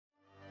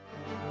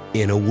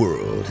In a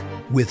world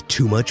with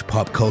too much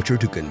pop culture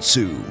to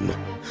consume,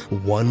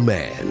 one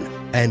man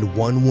and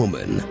one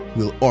woman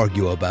will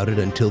argue about it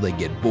until they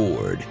get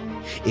bored.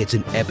 It's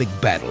an epic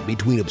battle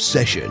between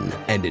obsession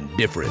and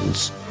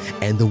indifference,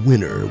 and the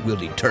winner will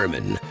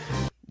determine,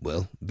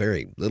 well,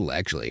 very little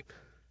actually.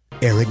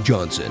 Eric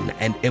Johnson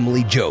and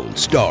Emily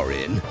Jones star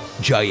in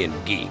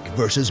Giant Geek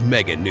vs.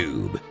 Mega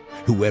Noob.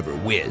 Whoever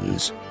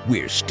wins,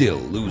 we're still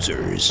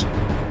losers.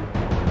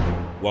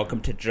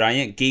 Welcome to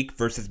Giant Geek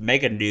vs.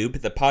 Mega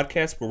Noob, the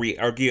podcast where we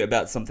argue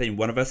about something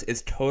one of us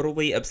is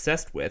totally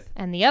obsessed with.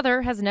 And the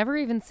other has never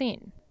even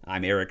seen.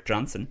 I'm Eric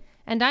Johnson.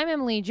 And I'm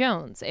Emily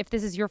Jones. If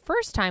this is your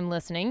first time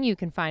listening, you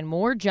can find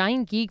more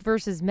Giant Geek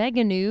vs.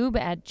 Mega Noob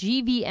at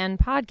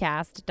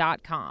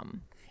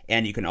gvnpodcast.com.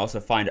 And you can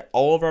also find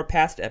all of our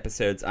past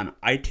episodes on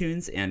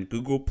iTunes and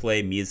Google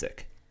Play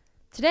Music.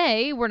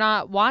 Today, we're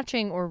not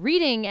watching or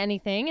reading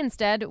anything.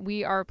 Instead,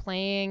 we are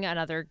playing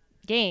another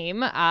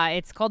game.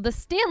 It's called The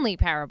Stanley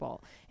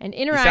Parable. An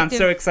interactive... You sound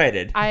so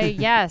excited.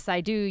 Yes, I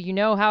do. You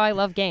know how I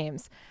love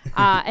games.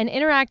 An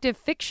interactive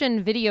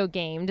fiction video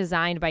game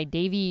designed by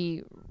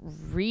Davey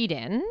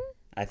Wreden.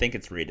 I think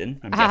it's Wreden,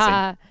 I'm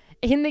guessing.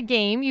 In the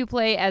game, you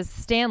play as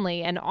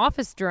Stanley, an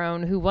office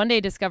drone who one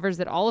day discovers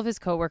that all of his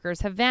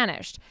coworkers have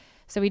vanished.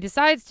 So he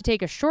decides to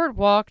take a short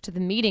walk to the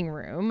meeting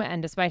room,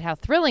 and despite how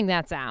thrilling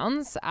that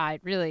sounds, I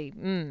really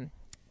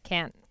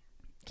can't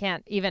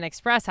even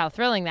express how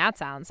thrilling that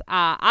sounds.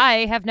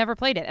 I have never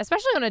played it,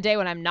 especially on a day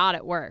when I'm not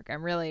at work.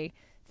 I'm really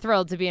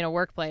thrilled to be in a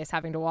workplace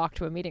having to walk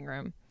to a meeting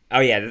room. Oh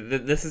yeah,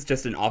 this is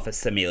just an office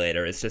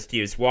simulator. It's just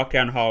you just walk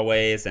down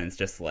hallways, and it's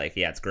just like,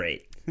 yeah, it's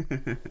great.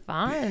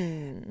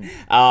 Fun.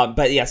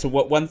 But yeah, so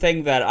one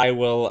thing that I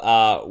will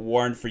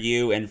warn for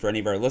you and for any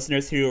of our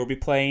listeners who will be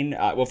playing,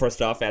 well,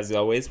 first off, as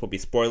always, we'll be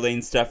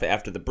spoiling stuff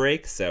after the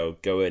break, so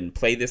go and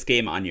play this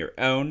game on your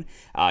own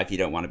if you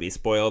don't want to be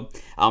spoiled.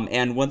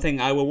 And one thing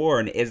I will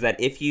warn is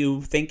that if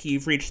you think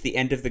you've reached the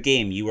end of the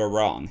game, you are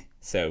wrong.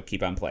 So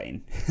keep on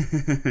playing.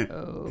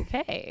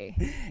 Okay.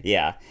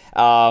 Yeah.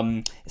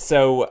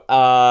 So like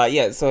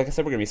I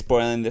said, we're going to be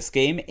spoiling this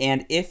game.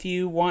 And if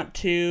you want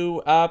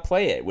to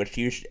play it, which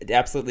you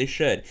absolutely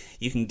should,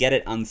 you can get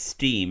it on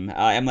Steam.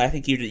 Emily, I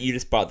think you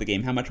just bought the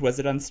game. How much was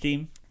it on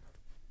Steam?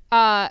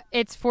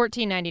 It's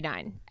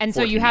 $14.99. And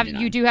so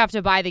you do have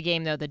to buy the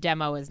game, though. The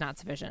demo is not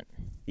sufficient.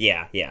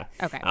 Yeah.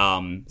 Okay.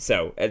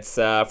 So it's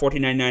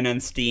 $14.99 on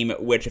Steam,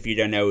 which, if you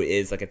don't know,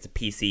 is like it's a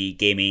PC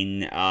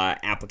gaming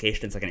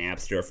application. It's like an app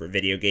store for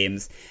video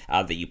games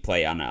that you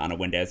play on a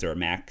Windows or a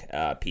Mac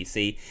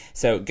PC.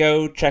 So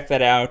go check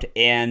that out,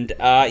 and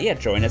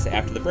join us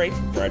after the break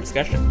for our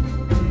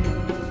discussion.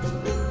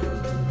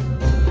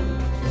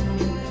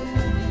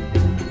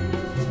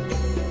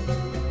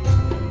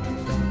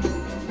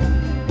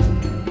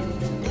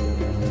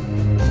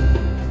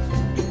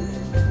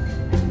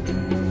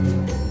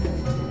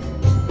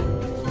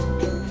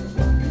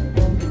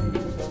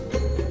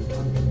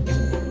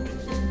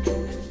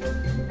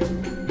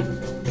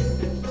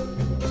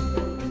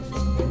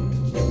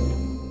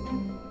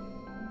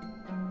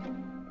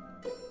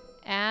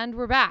 And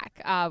we're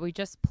back. We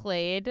just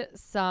played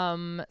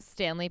some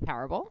Stanley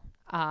Parable.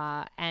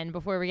 And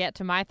before we get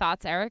to my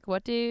thoughts, Eric,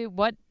 what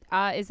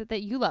is it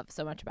that you love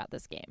so much about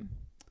this game?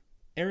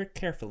 Eric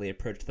carefully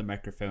approached the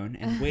microphone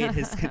and weighed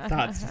his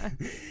thoughts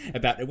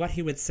about what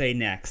he would say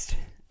next.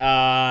 If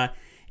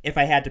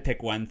I had to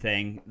pick one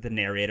thing, the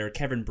narrator,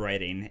 Kevin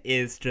Brighting,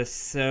 is just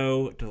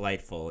so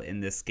delightful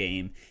in this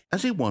game.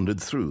 As he wandered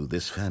through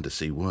this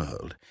fantasy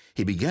world,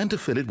 he began to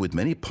fill it with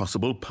many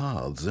possible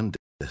paths and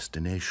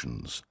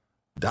destinations.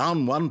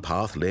 Down one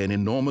path lay an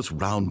enormous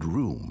round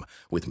room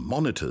with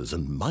monitors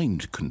and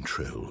mind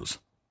controls.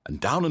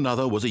 And down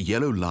another was a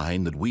yellow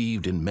line that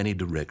weaved in many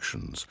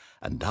directions.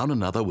 And down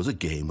another was a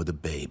game with a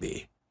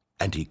baby.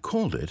 And he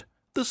called it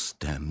The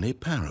Stanley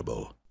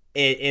Parable.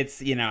 It's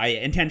I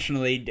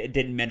intentionally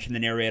didn't mention the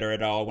narrator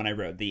at all when I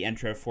wrote the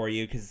intro for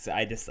you, because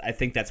I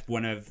think that's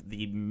one of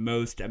the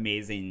most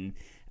amazing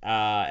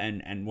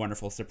and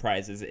wonderful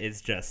surprises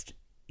is just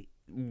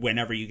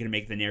whenever you can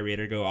make the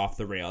narrator go off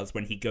the rails,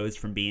 when he goes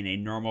from being a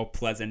normal,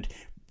 pleasant,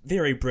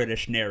 very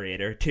British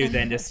narrator to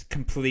then just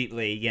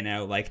completely,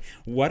 like,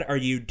 what are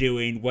you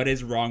doing? What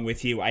is wrong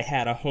with you? I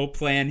had a whole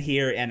plan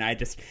here, and I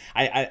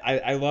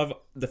love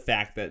the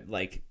fact that,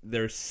 like,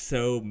 there's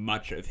so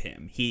much of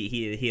him.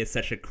 He is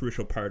such a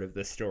crucial part of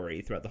the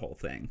story throughout the whole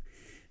thing.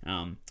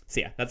 So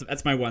yeah,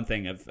 that's my one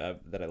thing of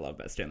that I love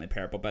about Stanley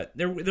Parable. But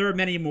there are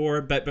many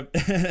more. But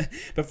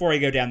before I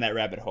go down that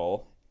rabbit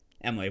hole,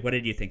 Emily, what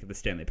did you think of the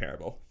Stanley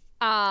Parable?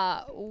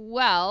 I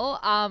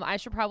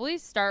should probably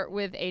start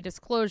with a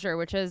disclosure,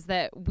 which is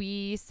that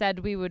we said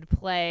we would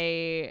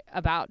play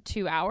about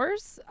 2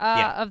 hours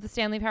of the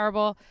Stanley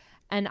Parable,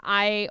 and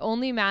I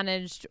only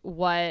managed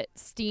what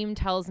Steam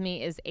tells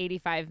me is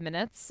 85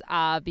 minutes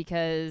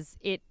because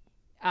it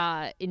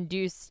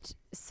induced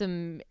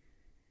some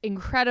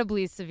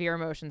incredibly severe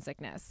motion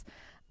sickness.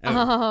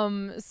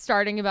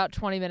 starting about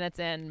 20 minutes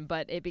in,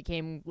 but it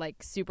became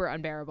like super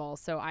unbearable.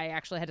 So I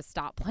actually had to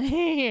stop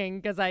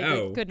playing because I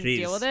couldn't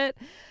deal with it.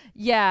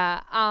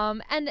 Yeah.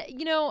 And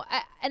you know,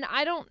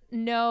 I don't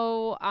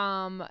know,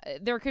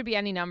 there could be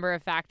any number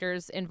of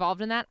factors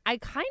involved in that. I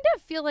kind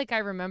of feel like I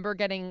remember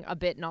getting a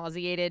bit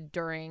nauseated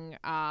during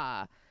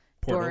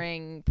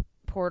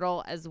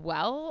Portal as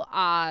well.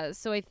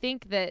 So I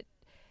think that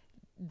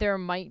there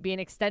might be an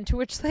extent to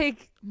which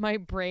like my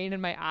brain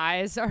and my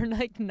eyes are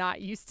like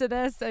not used to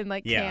this and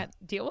like can't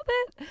deal with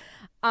it.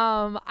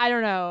 I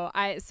don't know.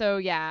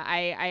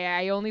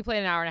 I only played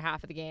an hour and a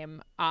half of the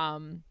game.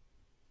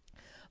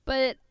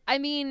 But I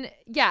mean,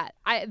 yeah,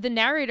 the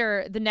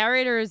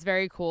narrator is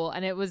very cool,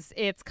 and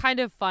it's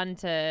kind of fun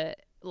to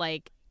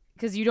like,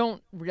 because you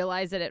don't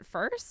realize it at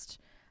first.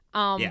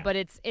 But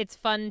it's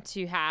fun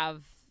to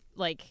have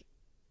like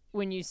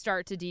when you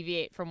start to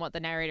deviate from what the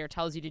narrator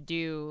tells you to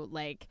do,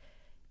 like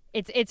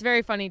it's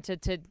very funny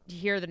to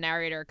hear the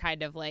narrator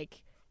kind of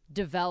like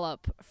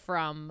develop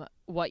from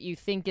what you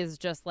think is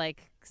just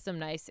like some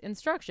nice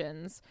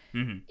instructions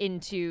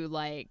into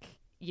like,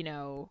 you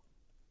know,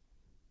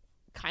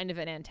 kind of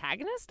an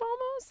antagonist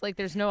almost. Like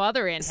there's no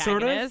other antagonist.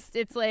 Sort of.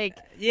 It's like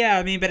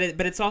I mean, but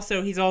it's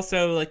also he's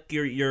also like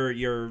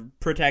your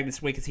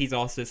protagonist way because he's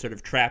also sort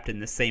of trapped in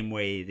the same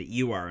way that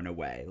you are in a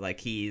way. Like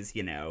he's,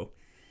 you know,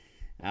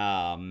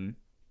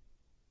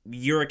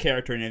 you're a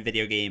character in a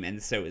video game,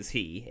 and so is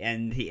he,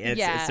 and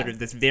it's sort of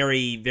this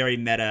very, very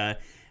meta.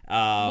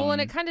 Well, and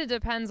it kind of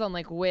depends on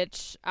like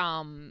which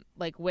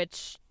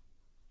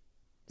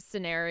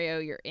scenario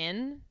you're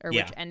in, or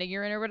which ending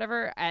you're in, or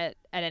whatever at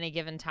any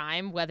given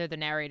time, whether the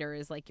narrator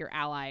is like your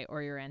ally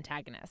or your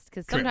antagonist.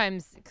 Because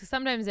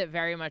sometimes it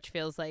very much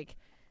feels like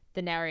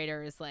the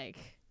narrator is like,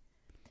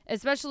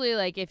 especially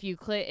like if you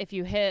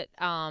hit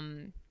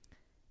on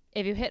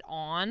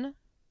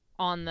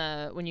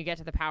the when you get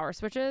to the power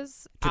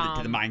switches to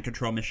the mind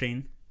control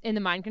machine. In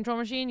the mind control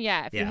machine,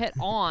 if you hit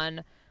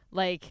on,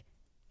 like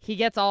he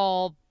gets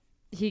all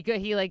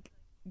he like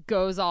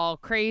goes all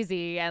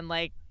crazy and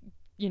like,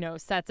 you know,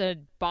 sets a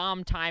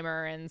bomb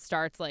timer and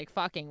starts like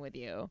fucking with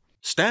you.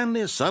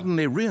 Stanley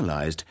suddenly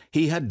realized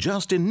he had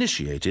just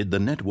initiated the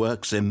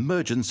network's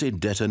emergency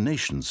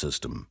detonation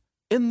system.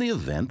 In the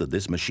event that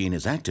this machine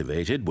is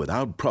activated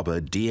without proper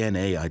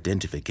DNA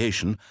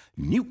identification,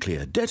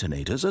 nuclear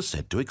detonators are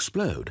set to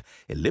explode,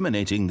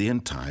 eliminating the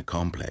entire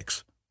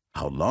complex.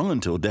 How long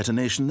until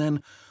detonation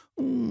then?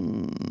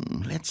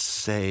 Let's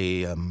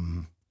say,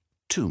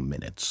 2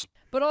 minutes.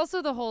 But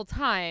also the whole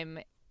time,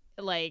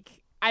 like,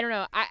 I don't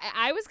know,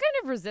 I was kind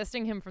of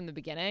resisting him from the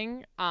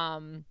beginning.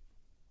 And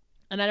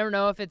I don't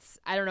know if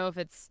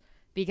it's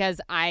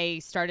because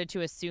I started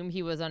to assume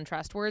he was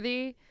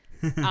untrustworthy.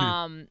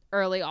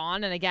 Early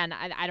on, and again,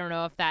 I don't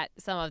know if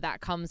some of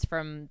that comes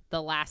from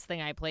the last thing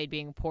I played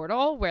being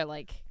Portal, where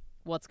like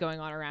what's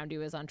going on around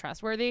you is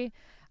untrustworthy.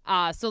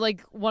 So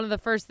like one of the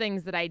first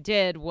things that I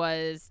did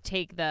was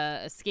take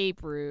the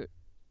escape route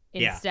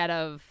instead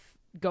of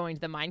going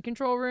to the mind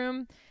control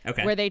room,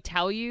 where they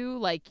tell you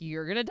like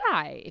you're gonna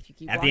die if you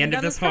keep at the end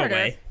of this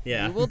hallway.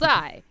 You will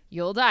die.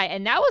 You'll die,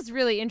 and that was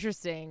really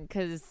interesting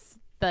because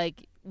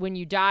like when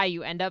you die,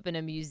 you end up in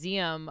a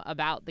museum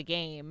about the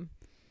game.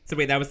 So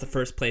wait, that was the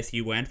first place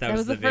you went? That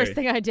was the first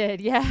thing I did,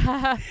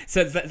 yeah.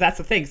 So that's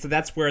the thing. So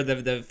that's where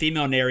the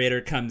female narrator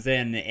comes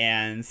in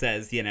and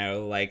says, you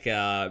know, like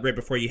right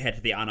before you head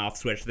to the on-off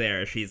switch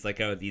there, she's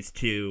like, oh, these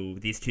two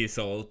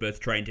souls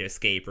both trying to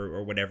escape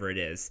or whatever it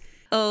is.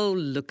 Oh,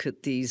 look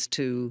at these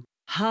two.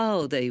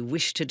 How they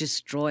wish to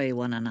destroy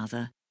one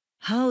another.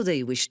 How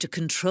they wish to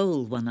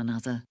control one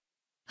another.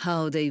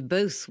 How they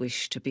both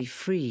wish to be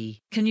free.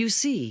 Can you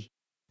see?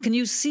 Can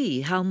you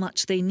see how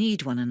much they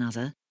need one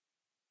another?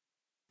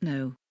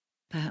 No,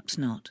 perhaps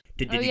not.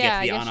 Did you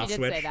get to the on-off switch?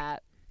 She did say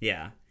that.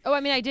 Yeah. Oh, I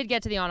mean, I did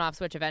get to the on-off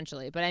switch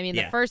eventually, but I mean,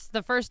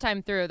 the first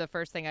time through, the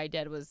first thing I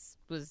did was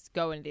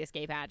go into the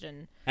escape hatch,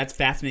 and that's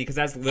fascinating because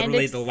that's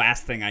literally the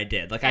last thing I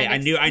did. Like I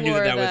knew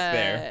that was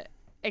there.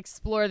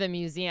 Explore the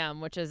museum,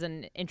 which is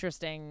an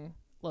interesting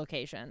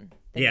location.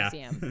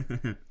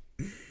 Museum.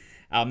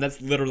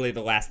 That's literally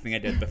the last thing I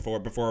did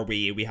before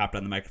we hopped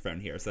on the microphone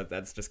here. So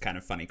that's just kind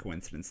of funny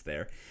coincidence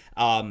there.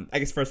 I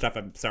guess first off,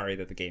 I'm sorry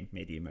that the game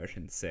made you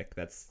motion sick.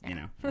 That's, you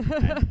know,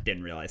 I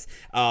didn't realize.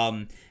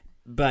 So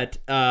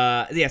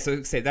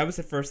say that was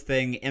the first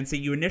thing. And so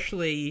you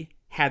initially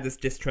had this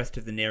distrust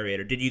of the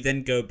narrator. Did you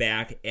then go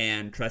back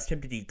and trust him?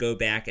 Did you go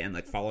back and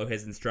like follow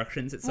his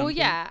instructions at some point?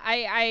 Well,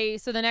 yeah.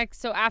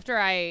 So after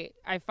I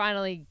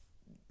finally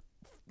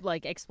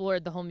like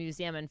explored the whole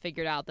museum and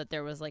figured out that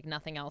there was like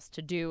nothing else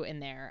to do in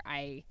there,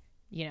 I,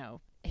 you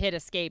know, hit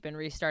escape and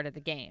restarted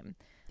the game.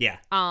 Yeah.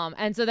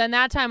 And so then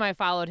that time I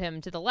followed him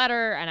to the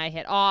letter and I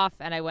hit off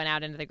and I went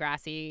out into the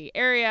grassy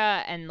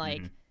area and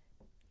like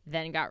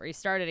then got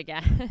restarted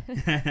again.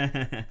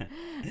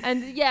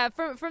 And yeah,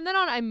 from then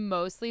on I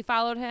mostly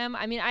followed him.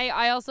 I mean,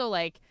 I also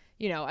like,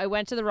 you know, I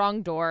went to the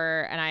wrong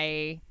door and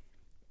I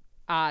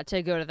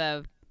to go to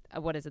the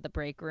the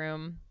break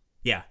room.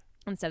 Yeah.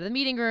 Instead of the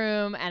meeting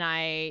room, and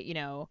I, you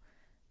know,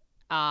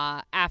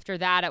 after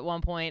that, at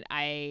one point,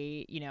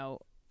 I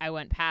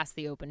went past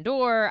the open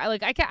door.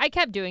 I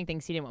kept doing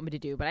things he didn't want me to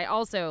do, but I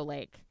also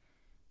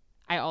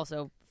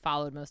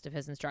followed most of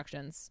his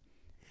instructions.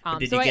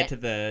 Did you get to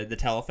the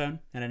telephone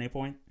at any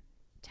point?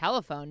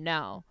 Telephone?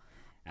 No.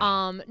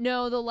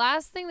 No, the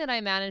last thing that I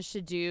managed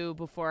to do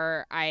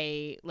before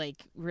I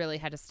really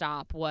had to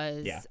stop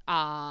was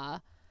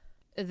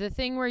the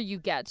thing where you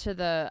get to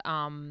the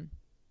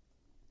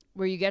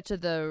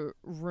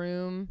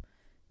room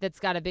that's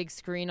got a big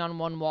screen on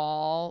one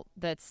wall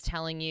that's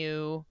telling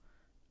you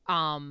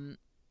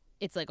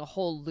it's like a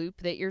whole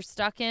loop that you're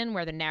stuck in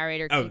where the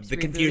narrator keeps the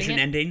confusion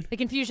ending. The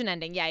confusion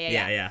ending.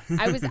 Yeah.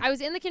 I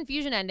was in the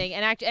confusion ending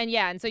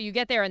and so you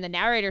get there and the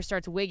narrator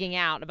starts wigging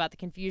out about the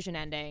confusion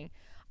ending.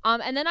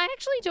 And then I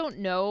actually don't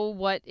know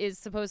what is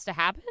supposed to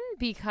happen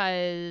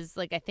because,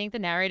 I think the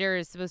narrator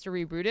is supposed to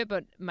reboot it,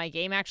 but my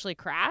game actually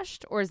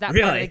crashed, or is that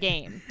part of the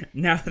game?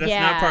 No, that's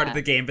not part of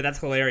the game, but that's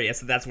hilarious.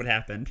 So that's what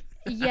happened.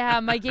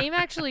 Yeah, my game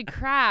actually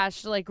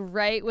crashed,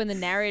 right when the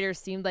narrator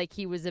seemed like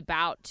he was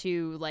about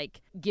to,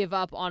 give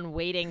up on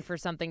waiting for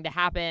something to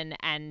happen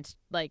and,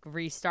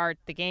 restart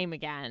the game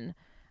again.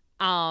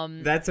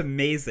 That's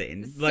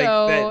amazing.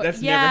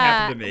 That's never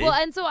happened to me. Well,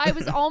 and so I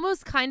was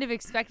almost kind of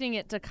expecting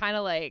it to kind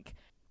of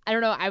I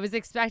don't know. I was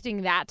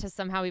expecting that to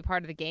somehow be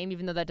part of the game,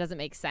 even though that doesn't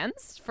make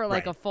sense for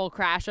a full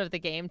crash of the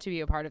game to be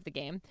a part of the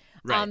game.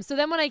 Right. So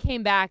then when I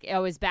came back, I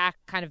was back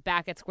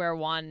at square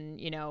one.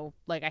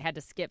 I had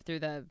to skip through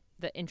the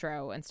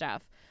intro and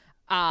stuff.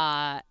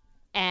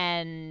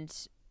 And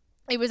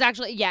it was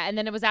actually and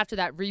then it was after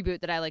that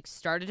reboot that I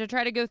started to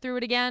try to go through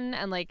it again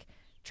and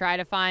try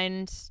to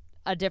find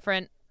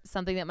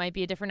something that might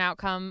be a different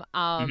outcome.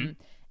 And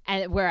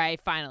where I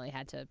finally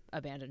had to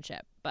abandon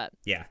ship, but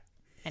yeah.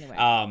 Anyway.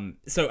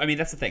 So, I mean,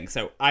 that's the thing.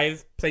 So,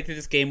 I've played through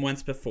this game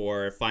once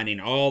before,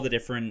 finding all the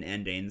different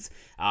endings,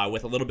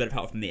 with a little bit of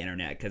help from the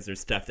internet, because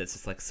there's stuff that's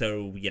just,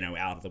 so,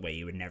 out of the way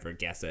you would never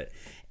guess it.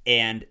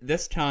 And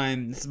this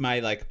time, this is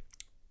my,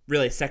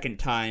 really second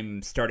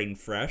time starting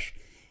fresh.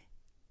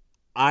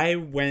 I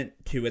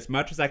went to, as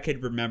much as I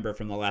could remember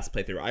from the last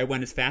playthrough, I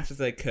went as fast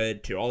as I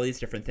could to all these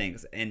different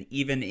things, and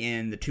even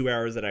in the 2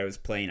 hours that I was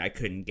playing, I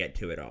couldn't get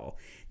to it all.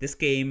 This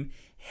game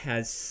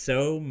has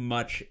so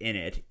much in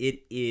it.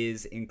 It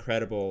is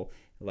incredible,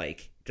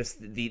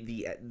 just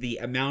the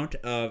amount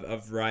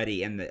of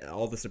variety and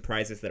all the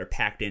surprises that are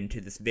packed into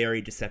this very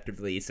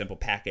deceptively simple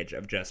package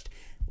of just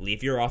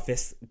leave your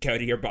office, go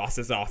to your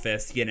boss's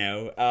office,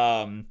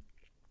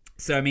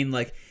 So, I mean,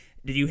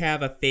 did you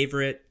have a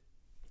favorite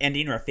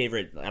ending or a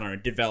favorite, I don't know,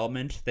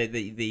 development that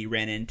you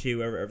ran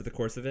into over the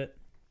course of it?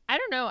 I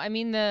don't know. I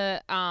mean,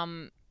 the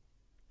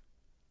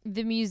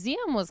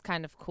museum was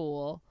kind of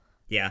cool.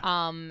 Yeah.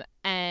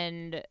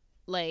 And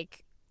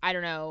I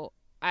don't know,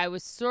 I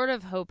was sort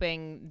of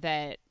hoping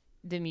that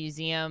the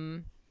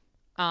museum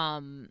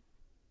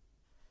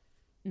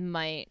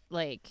might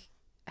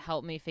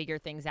help me figure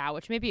things out,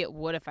 which maybe it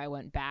would if I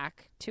went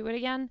back to it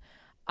again.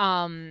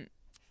 The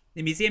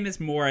museum is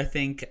more, I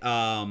think,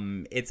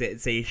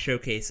 it's a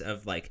showcase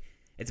of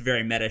it's a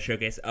very meta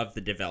showcase of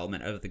the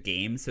development of the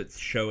game. So it's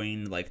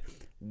showing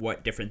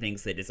what different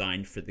things they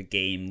designed for the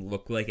game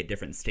look like at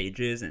different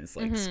stages, and it's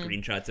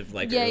screenshots of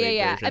early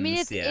versions. I mean,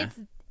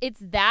 it's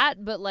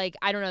that, but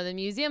I don't know, the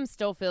museum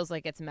still feels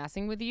like it's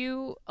messing with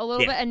you a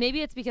little bit, and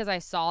maybe it's because I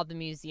saw the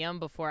museum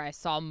before I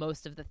saw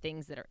most of the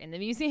things that are in the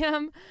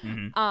museum.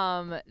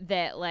 That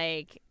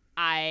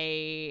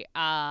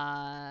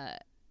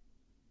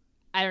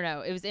I don't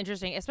know, it was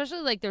interesting,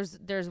 especially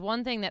there's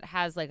one thing that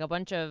has a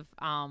bunch of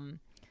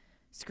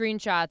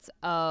screenshots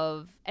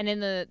of, and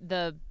in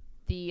the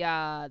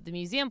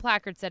museum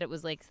placard said it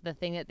was the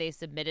thing that they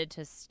submitted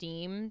to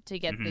Steam to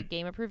get the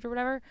game approved or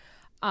whatever.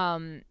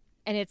 And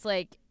it's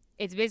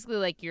it's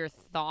basically your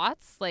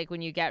thoughts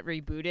when you get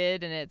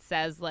rebooted, and it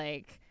says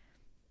wait,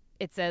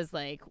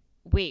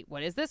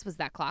 what is this? Was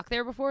that clock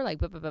there before? All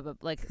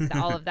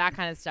of that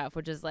kind of stuff,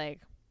 which is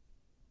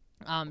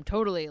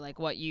totally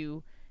what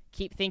you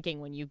keep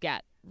thinking when you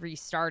get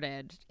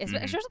restarted.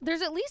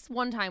 There's at least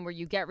one time where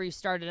you get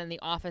restarted and the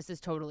office is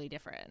totally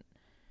different.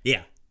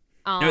 Yeah.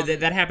 No,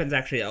 that happens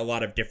actually a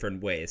lot of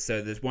different ways.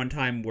 So there's one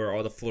time where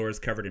all the floor is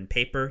covered in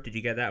paper. Did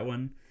you get that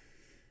one?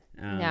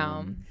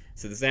 No.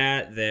 So there's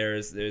that.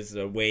 There's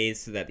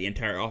ways so that the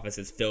entire office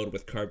is filled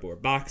with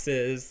cardboard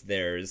boxes.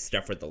 There's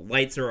stuff where the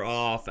lights are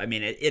off. I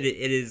mean, it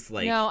is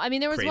no. I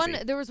mean, there was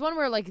crazy. There was one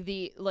where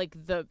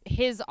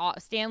his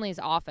Stanley's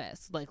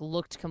office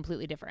looked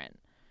completely different.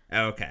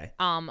 Oh, okay.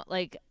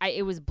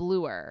 It was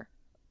bluer.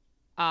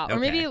 Or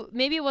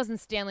maybe it wasn't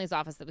Stanley's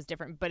office that was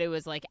different, but it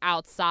was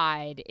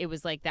outside. It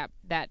was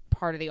that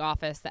part of the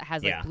office that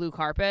has blue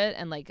carpet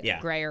and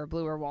gray or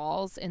bluer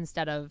walls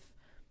instead of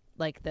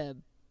the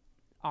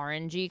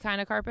orangey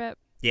kind of carpet.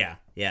 Yeah.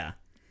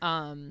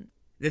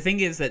 The thing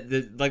is that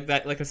like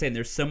I was saying,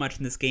 there's so much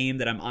in this game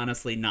that I'm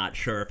honestly not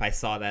sure if I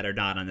saw that or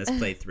not on this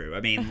playthrough. I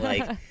mean,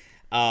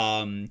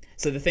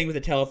 so the thing with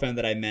the telephone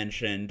that I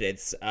mentioned,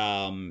 it's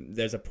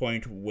there's a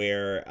point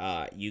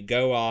where you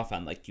go off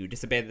on you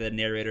disobey the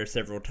narrator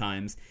several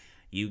times.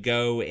 You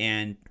go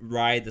and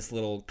ride this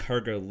little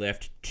cargo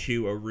lift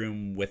to a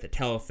room with a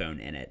telephone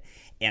in it,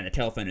 and the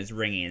telephone is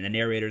ringing, and the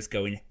narrator's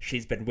going,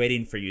 "She's been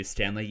waiting for you,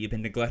 Stanley. You've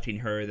been neglecting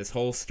her this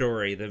whole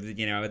story.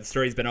 The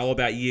story's been all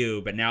about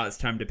you, but now it's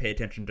time to pay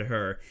attention to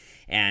her."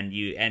 And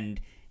you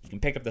can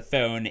pick up the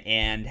phone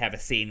and have a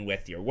scene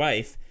with your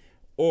wife,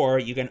 or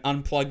you can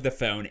unplug the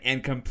phone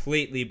and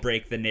completely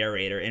break the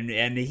narrator,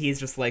 and he's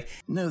just like,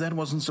 No, that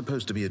wasn't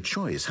supposed to be a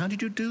choice. How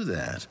did you do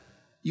that?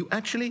 You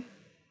actually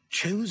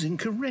chose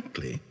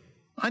incorrectly.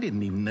 I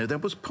didn't even know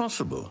that was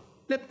possible.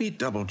 Let me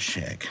double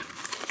check.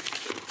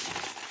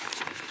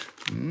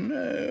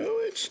 No,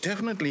 it's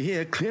definitely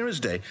here, clear as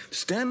day.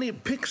 Stanley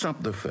picks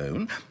up the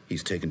phone.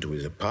 He's taken to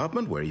his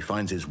apartment where he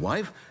finds his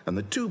wife, and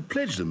the two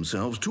pledge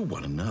themselves to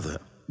one another.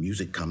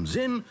 Music comes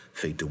in,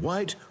 fade to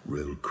white,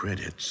 roll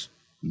credits.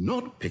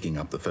 Not picking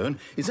up the phone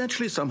is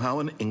actually somehow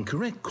an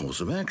incorrect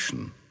course of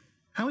action.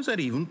 How is that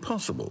even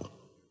possible?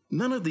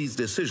 None of these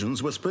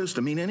decisions were supposed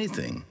to mean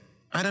anything.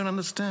 I don't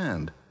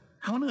understand.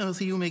 How on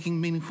earth are you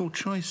making meaningful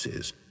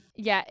choices?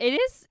 Yeah, it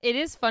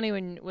is funny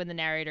when the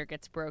narrator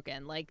gets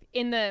broken. Like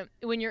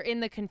when you're in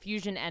the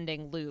confusion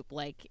ending loop,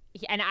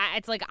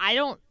 it's like I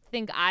don't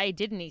think I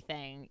did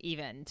anything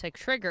even to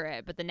trigger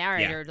it, but the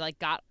narrator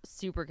got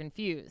super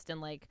confused,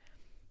 and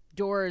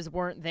doors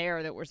weren't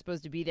there that were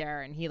supposed to be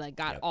there, and he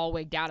got all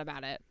wigged out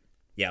about it.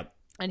 Yep.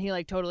 And he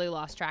totally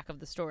lost track of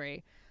the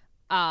story.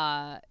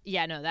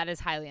 That is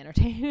highly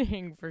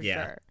entertaining for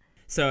sure.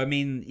 So I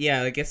mean,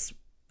 I guess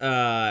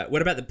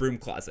what about the broom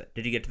closet?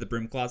 Did you get to the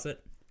broom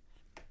closet?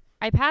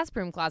 I passed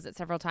broom closet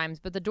several times,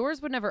 but the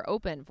doors would never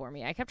open for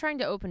me. I kept trying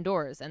to open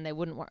doors, and they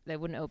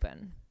wouldn't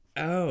open.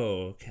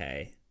 Oh,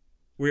 okay.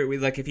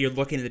 We if you're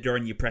looking at the door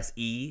and you press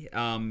E,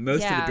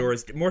 most of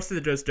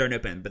the doors don't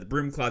open, but the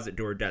broom closet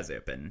door does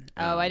open.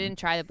 I didn't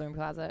try the broom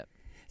closet.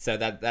 So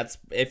that's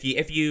if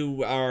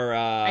you are.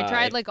 I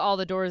tried all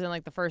the doors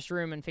in the first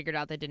room and figured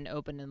out they didn't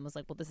open, and was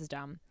like, well, this is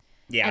dumb.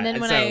 Yeah. And then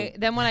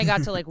when I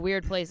got to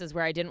weird places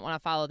where I didn't want to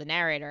follow the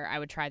narrator, I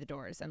would try the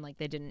doors, and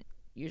they didn't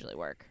usually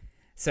work.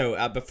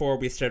 So before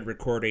we started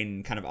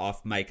recording kind of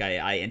off mic,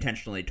 I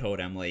intentionally told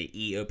Emily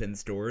E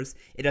opens doors.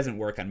 It doesn't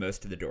work on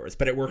most of the doors,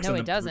 but it works on the...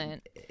 No, it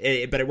doesn't.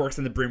 But it works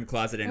in the broom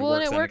closet, and it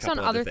works on on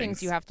a couple other things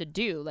things you have to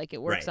do.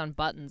 It works on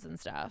buttons and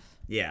stuff.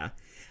 Yeah.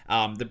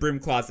 The broom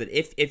closet,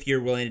 if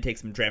you're willing to take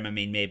some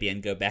Dramamine maybe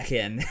and go back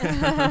in,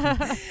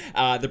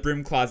 the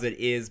broom closet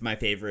is my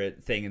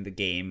favorite thing in the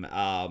game.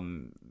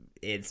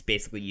 It's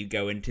basically you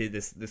go into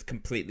this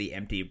completely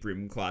empty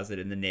broom closet,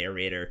 and the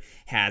narrator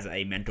has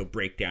a mental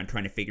breakdown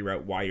trying to figure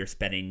out why you're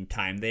spending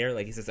time there.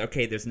 He says,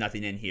 okay, there's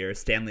nothing in here.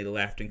 Stanley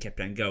left and kept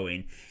on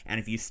going.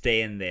 And if you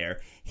stay in there,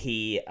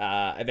 he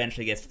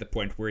eventually gets to the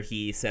point where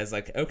he says,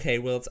 okay,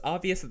 well, it's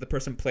obvious that the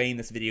person playing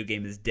this video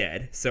game is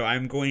dead, so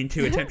I'm going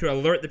to attempt to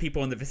alert the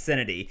people in the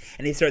vicinity.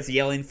 And he starts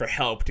yelling for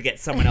help to get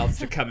someone else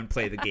to come and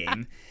play the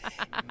game.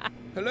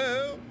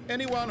 Hello?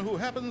 Anyone who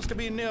happens to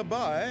be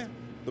nearby?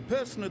 The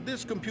person at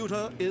this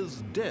computer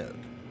is dead.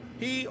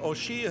 He or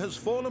she has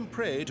fallen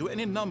prey to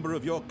any number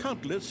of your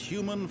countless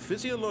human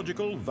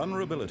physiological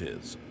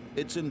vulnerabilities.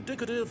 It's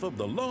indicative of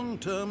the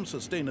long-term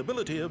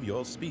sustainability of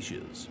your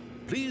species.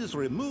 Please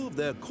remove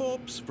their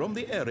corpse from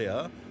the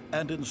area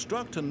and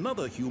instruct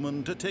another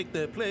human to take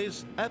their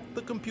place at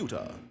the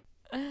computer.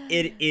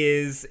 It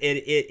is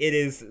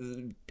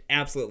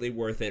absolutely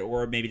worth it,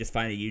 or maybe just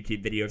find a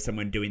YouTube video of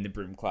someone doing the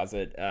broom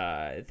closet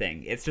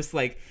thing. It's just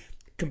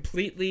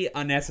completely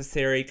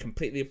unnecessary,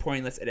 completely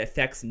pointless. It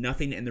affects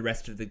nothing in the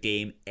rest of the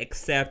game,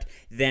 except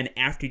then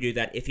after you do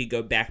that, if you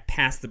go back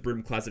past the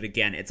broom closet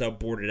again, it's all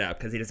boarded up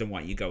because he doesn't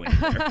want you going in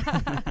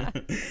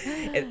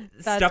there.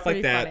 Stuff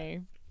like that.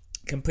 Funny.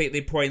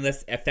 Completely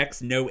pointless,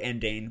 affects no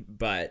ending,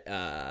 but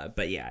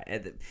yeah,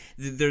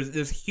 there's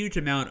a huge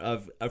amount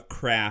of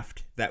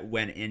craft that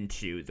went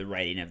into the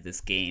writing of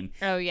this game.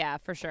 Oh yeah,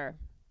 for sure.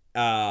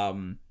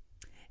 And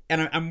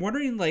I'm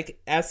wondering,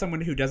 as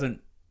someone who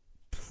doesn't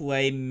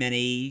play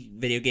many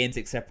video games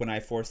except when I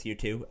force you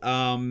to.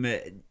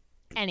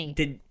 Any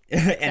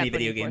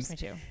video games.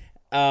 Force me to.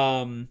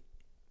 I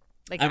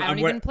don't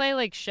even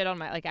play shit on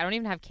my I don't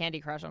even have Candy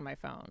Crush on my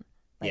phone.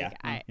 You're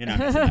not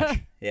missing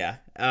much. Yeah.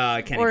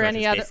 Candy Crush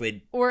is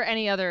basically or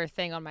any other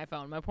thing on my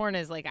phone. My point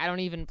is I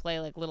don't even play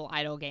little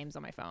idle games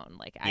on my phone.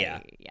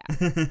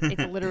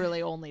 It's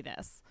literally only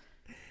this.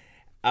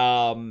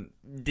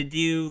 Did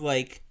you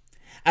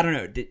I don't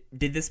know,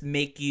 did this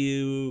make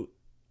you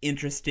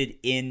interested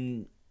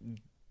in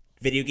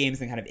video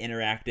games and kind of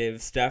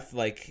interactive stuff?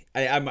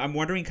 I'm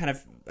wondering kind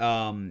of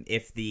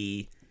if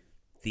the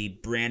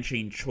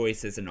branching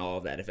choices and all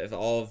of that, if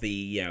all of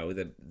the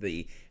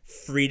the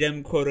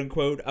freedom, quote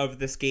unquote, of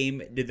this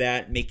game, did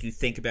that make you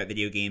think about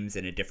video games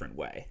in a different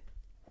way?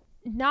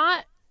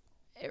 Not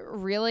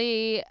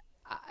really.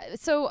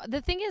 So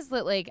the thing is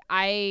that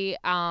I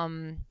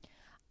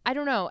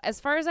don't know, as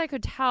far as I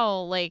could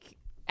tell,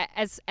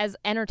 as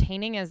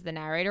entertaining as the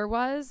narrator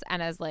was,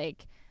 and as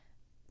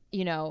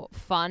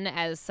fun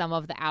as some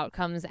of the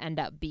outcomes end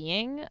up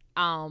being,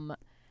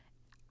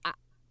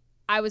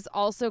 I was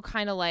also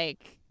kind of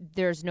like,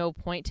 there's no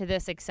point to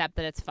this except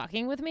that it's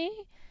fucking with me,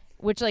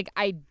 which like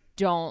I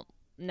don't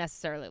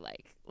necessarily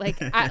like.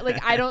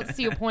 I don't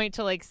see a point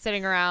to like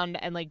sitting around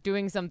and like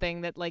doing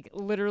something that like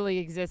literally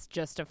exists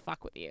just to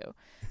fuck with you.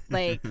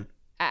 Like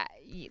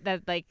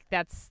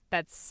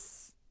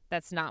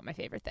that's not my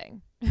favorite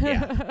thing.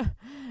 Yeah.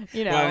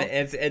 You know. Well,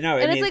 it's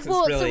like,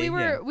 well, really,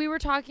 so we were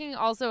talking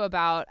also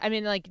about, I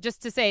mean, like,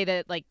 just to say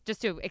that, like,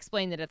 just to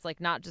explain that it's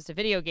like not just a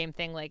video game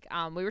thing. Like,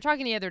 we were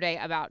talking the other day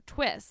about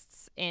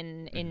twists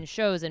in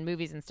shows and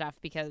movies and stuff,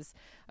 because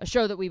a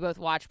show that we both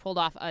watched pulled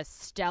off a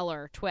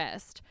stellar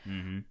twist.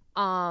 Mm-hmm.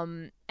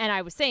 And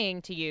I was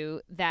saying to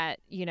you that,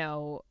 you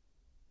know,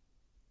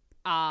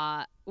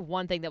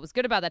 one thing that was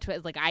good about that twist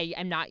is like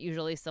I'm not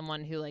usually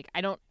someone who like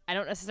I don't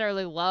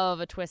necessarily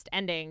love a twist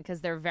ending, because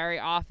they're very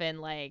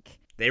often like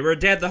they were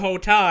dead the whole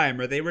time,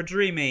 or they were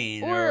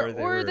dreaming,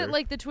 or that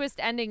like the twist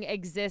ending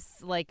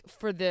exists like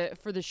for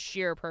the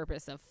sheer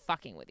purpose of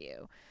fucking with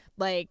you,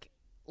 like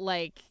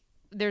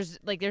there's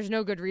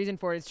no good reason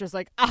for it. It's just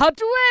like a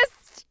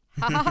twist.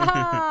 Ha ha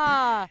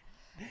ha.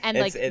 And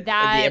it's that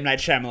the M. Night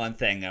Shyamalan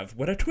thing of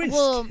what a twist.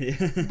 Well,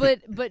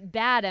 but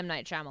bad M.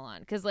 Night Shyamalan,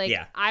 because like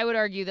I would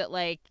argue that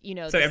like, you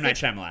know, so M. Night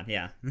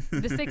Shyamalan,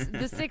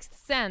 the Sixth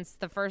Sense,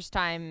 the first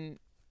time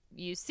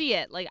you see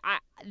it, like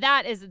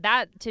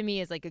that to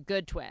me is like a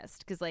good twist,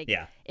 because like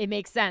it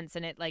makes sense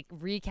and it like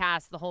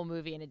recasts the whole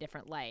movie in a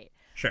different light.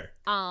 Sure.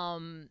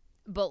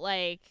 But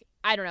like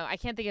I don't know, I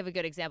can't think of a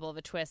good example of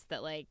a twist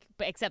that like,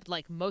 but except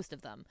like most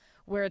of them,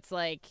 where it's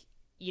like,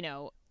 you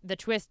know, the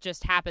twist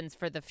just happens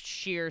for the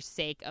sheer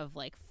sake of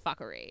like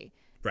fuckery,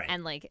 right?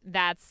 And like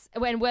that's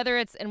whether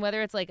it's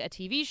like a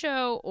TV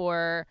show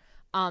or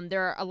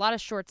there are a lot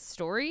of short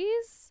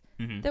stories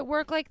that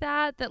work like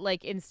that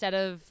like instead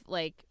of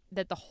like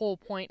that the whole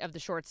point of the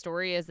short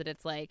story is that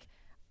it's like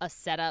a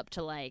setup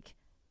to like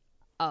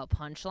a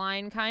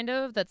punchline kind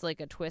of that's like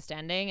a twist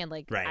ending, and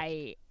like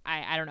I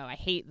don't know, I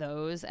hate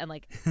those, and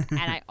like and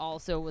I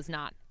also was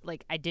not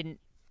like I didn't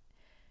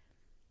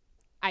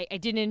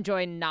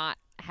enjoy not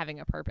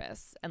having a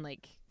purpose and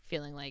like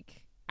feeling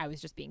like I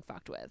was just being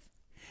fucked with.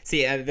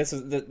 See, this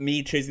was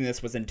me choosing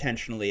this was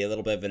intentionally a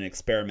little bit of an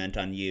experiment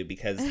on you,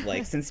 because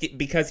like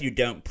because you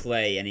don't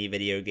play any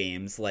video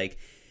games, like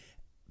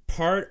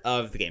part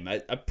of the game,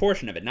 a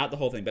portion of it, not the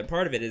whole thing, but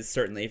part of it is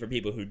certainly for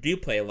people who do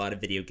play a lot of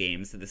video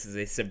games that this is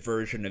a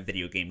subversion of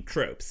video game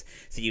tropes.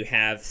 So you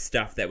have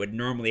stuff that would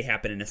normally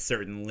happen in a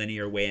certain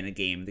linear way in a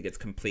game that gets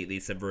completely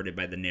subverted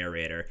by the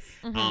narrator.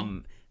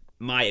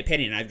 My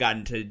opinion, I've gotten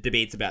into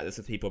debates about this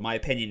with people, my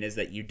opinion is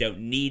that you don't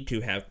need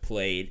to have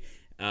played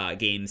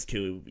games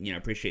to, you know,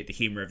 appreciate the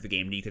humor of the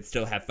game. You could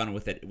still have fun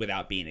with it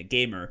without being a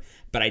gamer.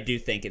 But I do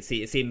think it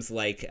seems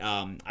like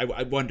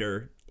I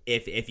wonder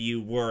if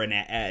you were an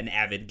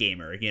avid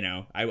gamer, you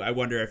know, I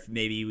wonder if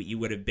maybe you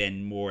would have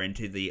been more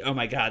into the, oh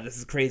my god, this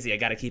is crazy, I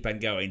gotta keep on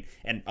going.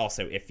 And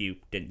also if you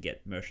didn't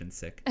get motion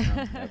sick,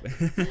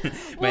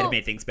 might have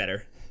made things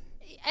better.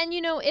 And,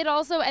 you know, it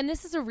also, and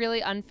this is a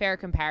really unfair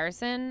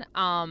comparison,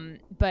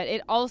 but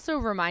it also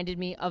reminded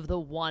me of the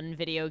one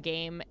video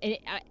game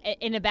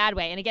in a bad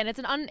way. And again,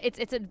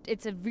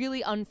 it's a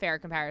really unfair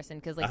comparison,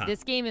 because like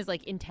this game is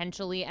like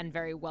intentionally and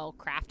very well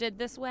crafted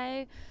this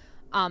way,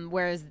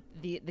 whereas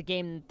the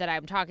game that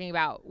I'm talking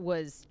about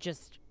was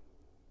just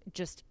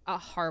a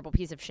horrible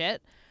piece of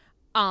shit.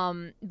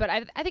 But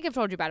I think I've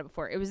told you about it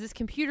before. It was this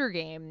computer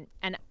game,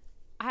 and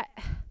I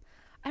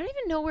don't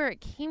even know where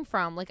it came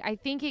from. Like, I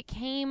think it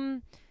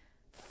came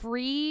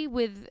free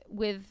with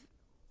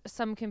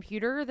some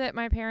computer that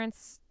my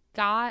parents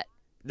got.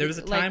 There was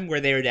a time where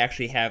they would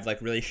actually have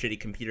like really shitty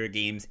computer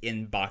games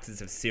in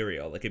boxes of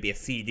cereal. Like it'd be a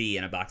CD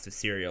and a box of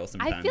cereal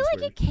sometimes. I feel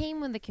like it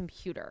came with the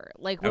computer.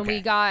 Like when we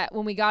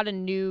got a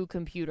new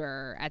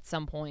computer at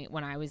some point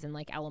when I was in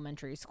like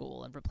elementary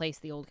school, and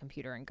replaced the old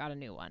computer and got a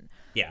new one.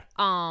 Yeah.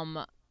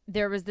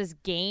 There was this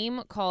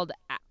game called,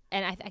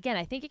 and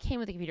I think it came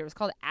with the computer. It was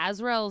called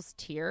Azrael's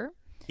Tear.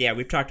 Yeah,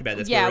 we've talked about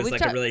this. Yeah, where it was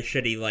like a really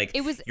shitty, like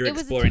you're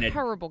exploring a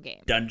terrible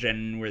game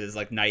dungeon where there's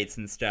like knights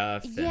and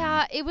stuff.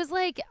 Yeah, it was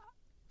like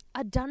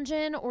a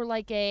dungeon or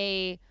like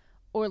a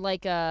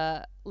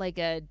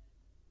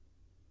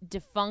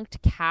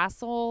defunct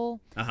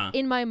castle.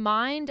 In my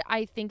mind,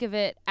 I think of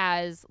it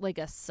as like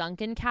a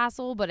sunken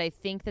castle, but I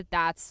think that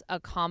that's a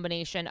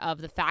combination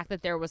of the fact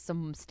that there was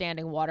some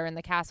standing water in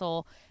the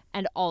castle,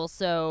 and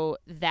also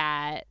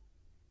that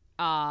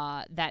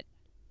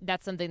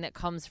that's something that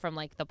comes from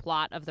like the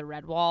plot of the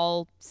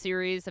Redwall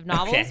series of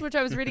novels, which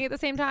I was reading at the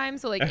same time.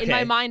 So like in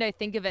my mind, I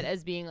think of it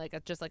as being like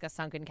just like a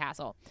sunken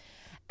castle.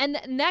 And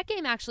that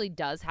game actually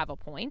does have a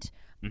point.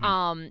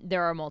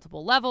 There are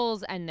multiple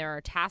levels and there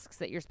are tasks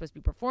that you're supposed to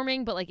be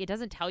performing, but like it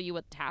doesn't tell you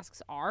what the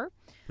tasks are.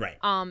 Right.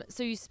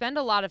 So you spend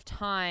a lot of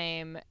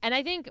time, and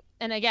I think,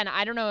 and again,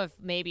 I don't know if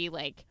maybe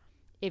like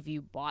if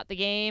you bought the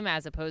game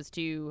as opposed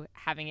to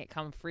having it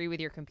come free with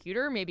your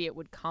computer, maybe it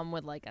would come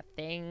with like a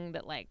thing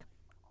that like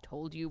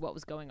told you what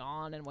was going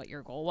on and what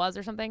your goal was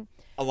or something.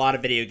 A lot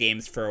of video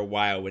games for a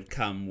while would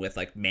come with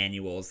like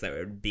manuals that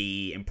would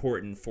be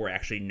important for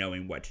actually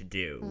knowing what to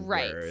do.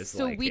 Right. Whereas,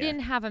 so like, we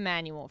didn't have a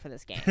manual for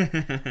this game.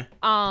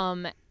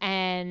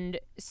 And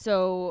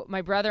so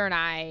my brother and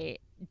I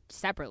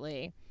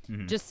separately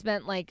just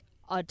spent like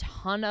a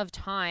ton of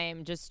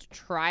time just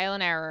trial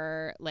and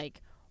error,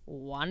 like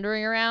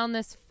wandering around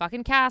this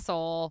fucking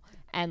castle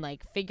and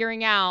like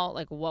figuring out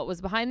like what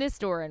was behind this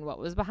door and what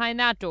was behind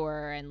that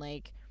door and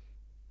like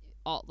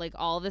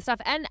all of this stuff.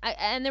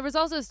 And there was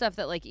also stuff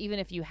that like even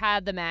if you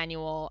had the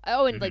manual,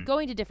 like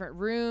going to different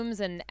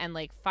rooms and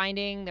like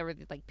finding there were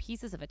like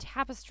pieces of a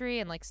tapestry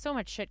and like so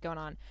much shit going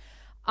on.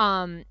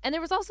 And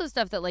there was also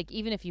stuff that like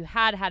even if you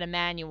had a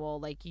manual,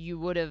 like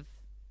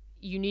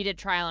you needed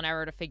trial and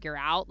error to figure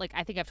out. Like,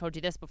 I think I've told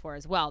you this before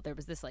as well. There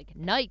was this, like,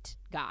 knight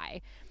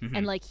guy,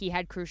 and, like, he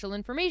had crucial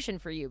information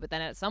for you. But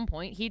then at some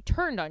point, he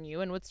turned on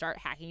you and would start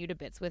hacking you to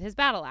bits with his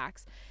battle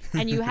axe.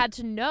 And you had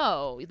to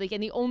know, like,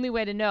 and the only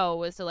way to know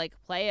was to, like,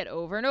 play it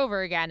over and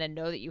over again and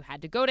know that you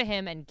had to go to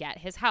him and get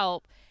his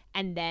help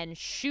and then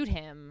shoot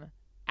him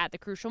at the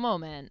crucial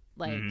moment.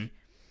 Like...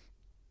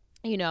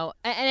 You know,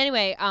 and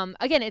anyway,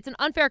 again, it's an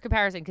unfair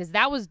comparison because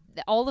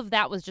all of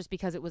that was just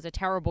because it was a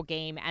terrible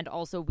game, and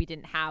also we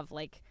didn't have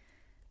like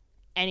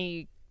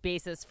any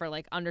basis for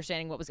like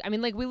understanding what was. I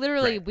mean, like we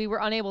literally we were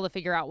unable to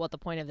figure out what the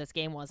point of this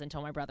game was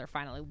until my brother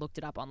finally looked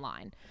it up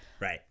online.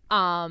 Right.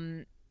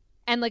 And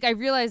like I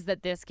realized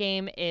that this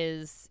game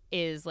is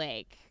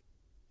like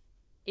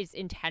it's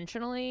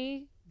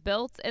intentionally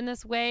built in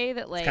this way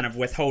that like it's kind of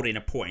withholding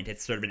a point.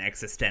 It's sort of an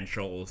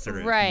existential sort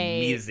of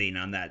musing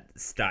on that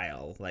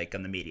style, like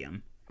on the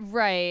medium.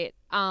 Right.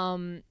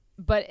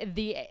 But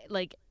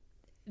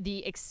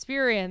the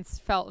experience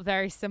felt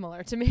very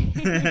similar to me.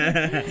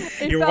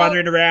 You're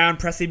wandering around,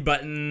 pressing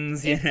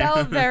buttons. It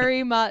felt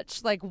very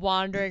much like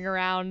wandering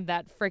around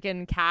that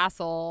freaking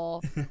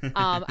castle.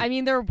 I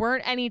mean, there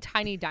weren't any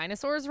tiny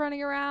dinosaurs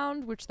running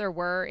around, which there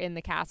were in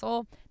the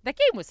castle. That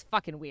game was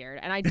fucking weird,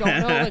 and I don't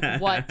know like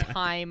what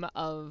time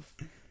of.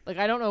 Like,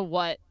 I don't know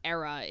what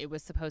era it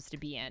was supposed to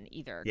be in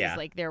either. Because,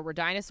 like, there were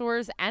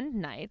dinosaurs and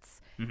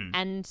knights.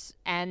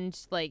 And,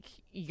 like,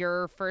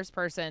 your first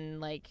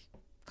person, like,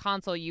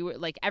 console, you were,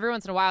 like, every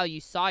once in a while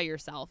you saw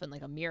yourself in,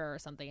 like, a mirror or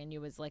something. And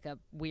you was, like, a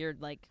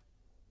weird, like,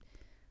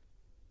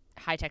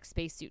 high-tech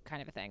spacesuit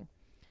kind of a thing.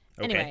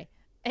 Okay.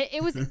 Anyway,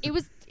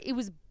 it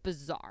was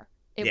bizarre.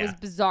 It was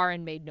bizarre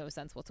and made no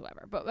sense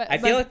whatsoever. But I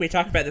feel like we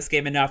talked about this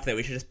game enough that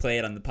we should just play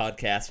it on the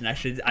podcast, and I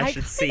should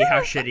see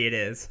how shitty it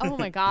is. Oh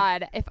my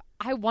god!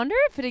 I wonder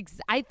if it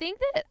I think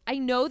that I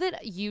know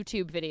that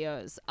YouTube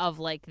videos of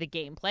like the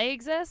gameplay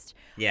exist.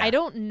 Yeah. I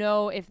don't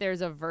know if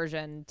there's a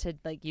version to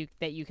like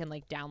that you can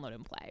like download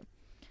and play.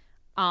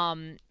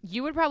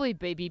 You would probably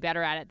be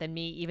better at it than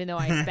me, even though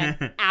I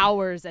spent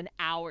hours and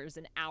hours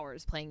and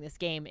hours playing this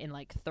game in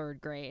like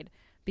 3rd grade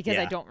because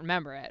I don't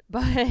remember it.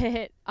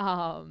 But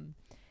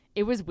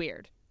it was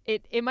weird.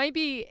 It might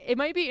be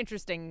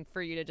interesting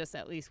for you to just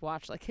at least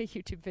watch like a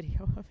YouTube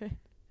video of it.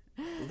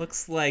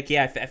 Looks like,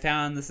 I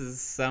found this is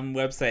some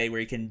website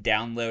where you can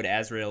download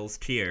Azrael's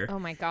Tear. Oh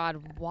my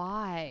god,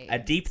 why? A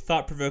deep,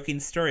 thought-provoking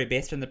story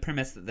based on the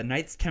premise that the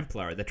Knights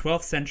Templar, the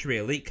 12th century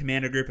elite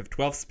commander group of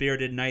 12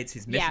 spirited knights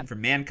whose mission for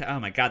mankind... Oh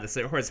my god, this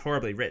is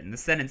horribly written.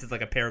 This sentence is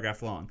like a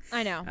paragraph long.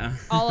 I know.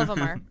 All of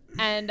them are.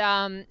 And,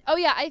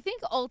 I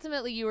think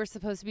ultimately you were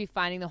supposed to be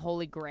finding the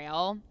Holy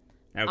Grail.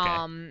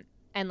 Okay.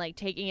 And, like,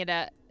 taking it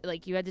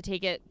you had to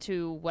take it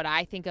to what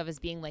I think of as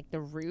being, like,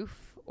 the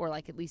roof or,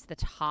 like, at least the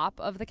top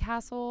of the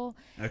castle.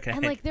 Okay.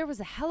 And, like, there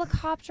was a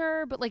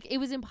helicopter, but, like, it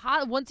was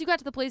impossible. Once you got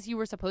to the place you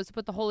were supposed to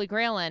put the Holy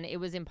Grail in, it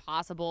was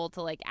impossible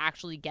to, like,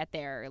 actually get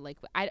there. Like,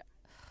 it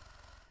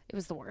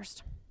was the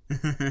worst.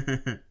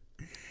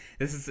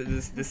 This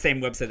is the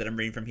same website that I'm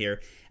reading from here.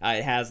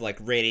 It has, like,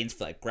 ratings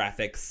for, like,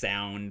 graphics,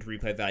 sound,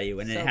 replay value,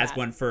 and it has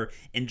one for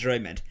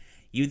enjoyment.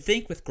 You'd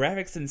think with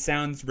graphics and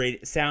sound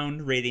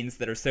ratings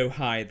that are so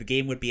high, the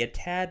game would be a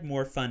tad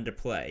more fun to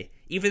play.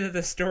 Even though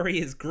the story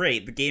is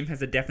great, the game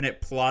has a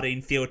definite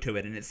plotting feel to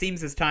it, and it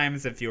seems at times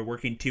as if you're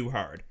working too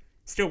hard.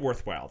 Still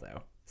worthwhile,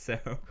 though. So,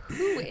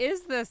 who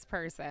is this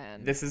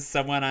person? This is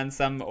someone on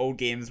some old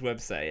games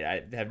website.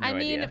 I have no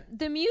idea.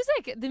 The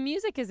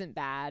music isn't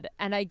bad,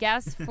 and I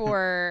guess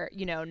for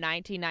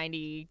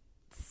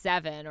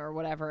 1997 or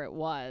whatever it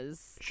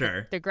was,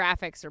 sure, the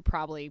graphics are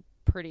probably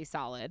pretty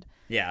solid.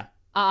 Yeah.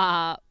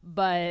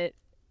 But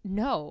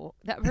no,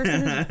 that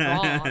person is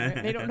wrong.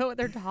 They don't know what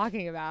they're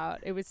talking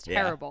about. It was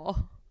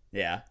terrible.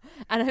 Yeah.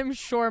 And I'm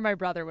sure my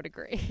brother would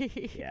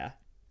agree. Yeah.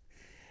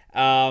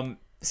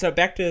 So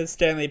back to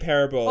Stanley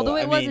Parable. Although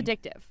it was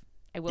addictive.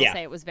 I will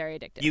say it was very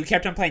addictive. You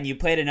kept on playing. You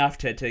played enough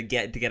to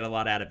get a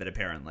lot out of it,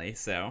 apparently.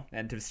 So,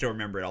 and to still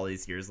remember it all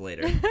these years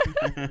later.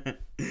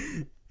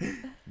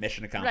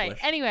 Mission accomplished.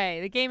 Right.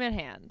 Anyway, the game at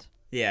hand.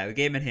 Yeah, the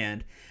game at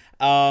hand.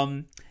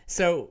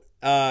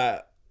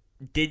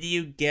 Did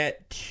you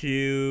get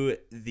to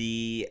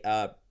the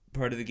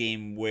part of the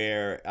game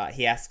where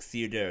he asks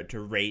you to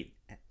rate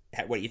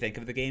what you think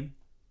of the game?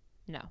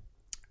 No.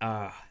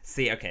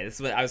 See, okay, this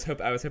is what I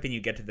was hoping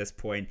you'd get to this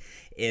point.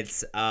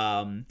 It's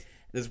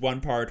there's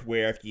one part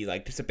where if you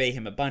like disobey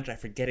him a bunch, I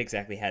forget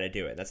exactly how to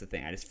do it. That's the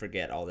thing. I just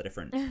forget all the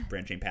different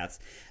branching paths.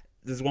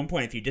 There's one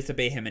point if you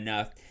disobey him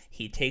enough,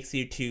 he takes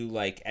you to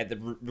like at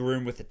the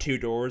room with the two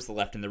doors, the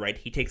left and the right.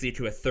 He takes you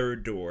to a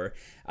third door,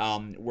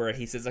 where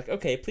he says like,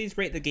 okay, please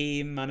rate the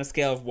game on a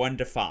scale of 1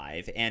 to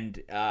 5.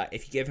 And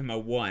if you give him a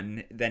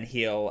 1, then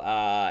he'll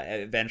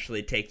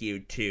eventually take you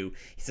to.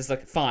 He says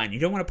like, fine, you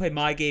don't want to play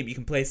my game, you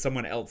can play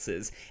someone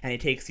else's, and he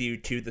takes you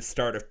to the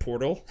start of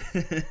Portal.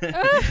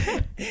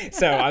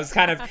 So I was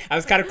kind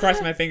of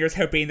crossing my fingers,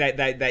 hoping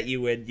that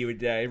you would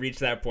reach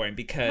that point,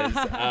 because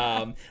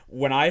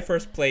when I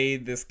first played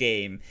this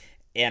game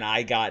and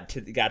I got to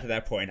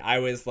that point, I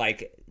was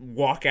like,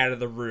 walk out of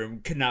the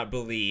room, could not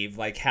believe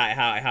like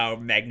how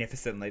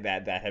magnificently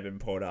that had been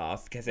pulled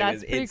off, because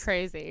it's pretty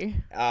crazy.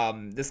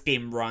 This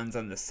game runs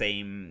on the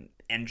same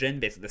engine,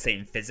 basically the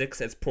same physics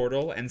as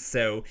Portal, and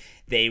so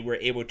they were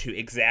able to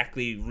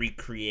exactly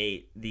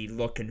recreate the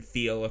look and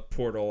feel of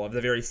Portal of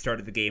the very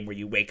start of the game, where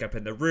you wake up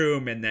in the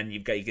room and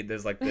then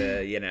there's like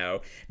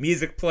the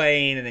music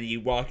playing, and then you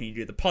walk and you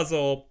do the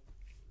puzzle.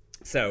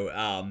 So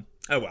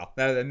oh well,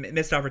 a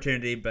missed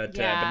opportunity, but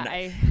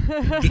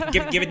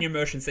given your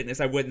motion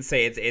sickness, I wouldn't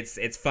say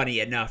it's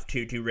funny enough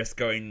to risk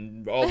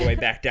going all the way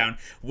back down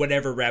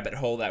whatever rabbit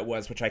hole that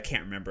was, which I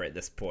can't remember at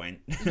this point.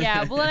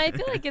 Yeah, well, and I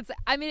feel like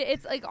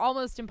it's like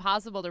almost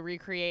impossible to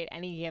recreate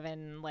any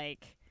given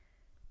like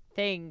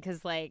thing,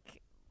 because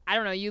like I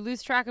don't know, you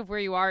lose track of where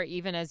you are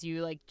even as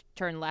you like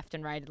turn left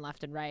and right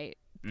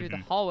through the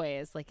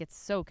hallways. Like it's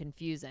so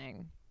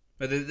confusing.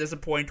 But there's a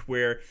point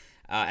where.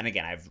 And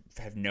again, I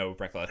have no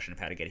recollection of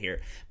how to get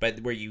here, but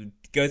where you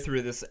go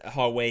through this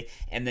hallway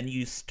and then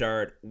you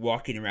start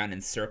walking around in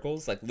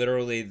circles, like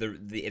literally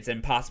it's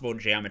impossible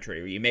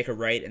geometry, where you make a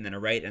right and then a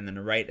right and then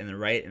a right and a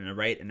right and a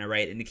right and a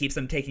right, and it keeps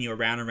on taking you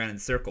around and around in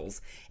circles.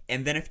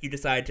 And then if you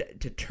decide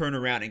to turn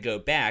around and go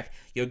back,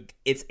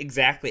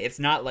 it's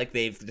not like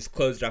they've just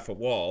closed off a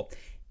wall.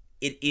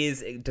 It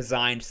is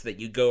designed so that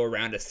you go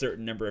around a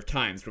certain number of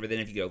times, but then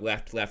if you go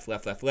left, left,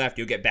 left, left, left,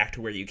 you'll get back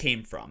to where you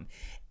came from.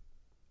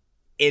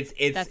 That's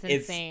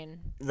insane.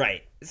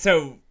 Right.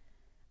 So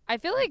I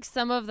feel like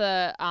some of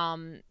the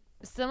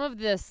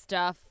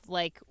stuff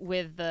like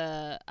with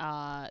the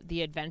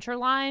adventure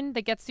line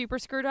that gets super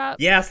screwed up.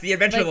 Yes, the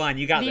adventure line,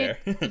 you got there.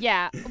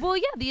 Yeah. Well,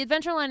 yeah, the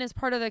adventure line is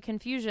part of the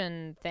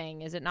confusion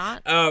thing, is it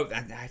not? Oh,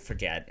 I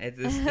forget.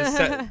 There's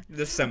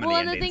so many Well, endings.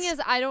 and the thing is,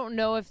 I don't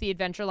know if the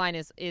adventure line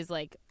is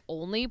like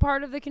only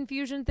part of the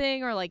confusion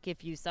thing, or like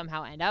if you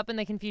somehow end up in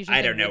the confusion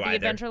thing don't know with the either.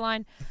 adventure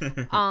line.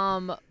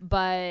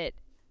 But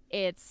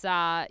it's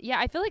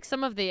I feel like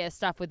some of the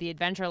stuff with the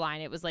adventure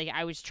line, it was like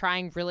I was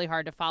trying really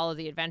hard to follow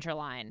the adventure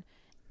line,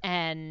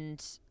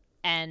 and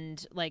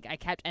like I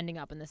kept ending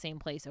up in the same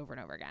place over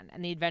and over again,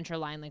 and the adventure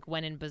line like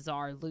went in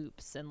bizarre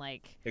loops, and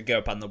like it would go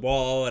up on the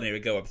wall and it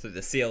would go up through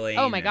the ceiling.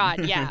 Oh my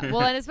god, yeah.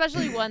 Well, and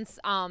especially once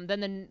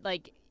then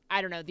like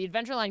I don't know, the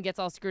adventure line gets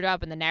all screwed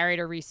up and the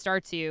narrator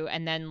restarts you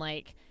and then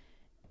like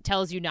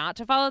tells you not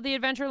to follow the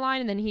adventure line,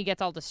 and then he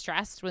gets all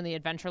distressed when the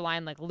adventure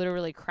line like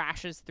literally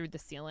crashes through the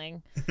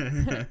ceiling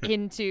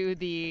into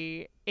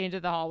the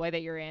hallway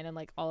that you're in, and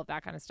like all of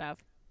that kind of stuff.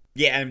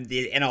 Yeah,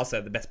 and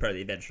also the best part of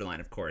the adventure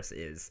line, of course,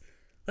 is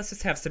let's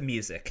just have some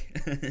music.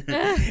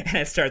 And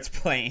it starts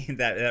playing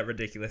that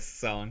ridiculous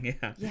song.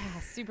 Yeah,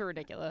 super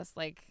ridiculous,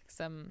 like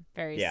some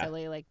very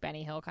silly like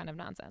Benny Hill kind of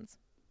nonsense.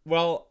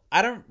 Well,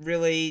 I don't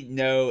really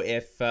know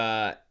if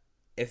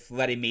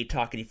letting me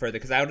talk any further,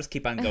 because I'll just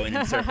keep on going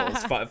in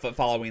circles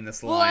following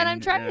this line. Well, and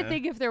I'm trying to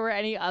think if there were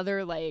any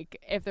other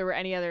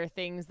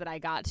things that I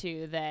got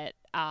to that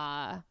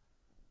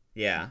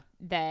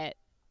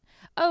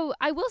oh,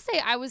 I will say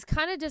I was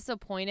kind of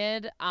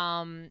disappointed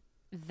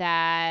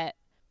that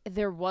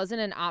there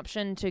wasn't an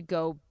option to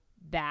go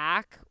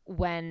back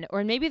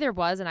or maybe there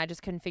was and I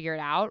just couldn't figure it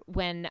out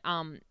when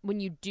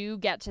you do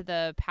get to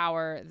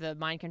the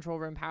mind control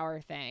room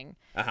power thing,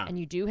 and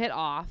you do hit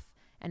off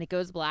and it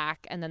goes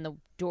black, and then the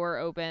door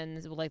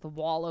opens, like the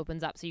wall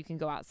opens up so you can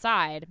go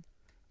outside.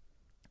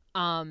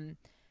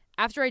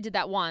 After I did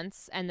that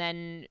once and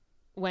then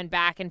went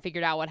back and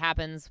figured out what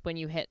happens when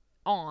you hit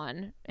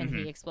on and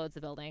he explodes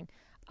the building,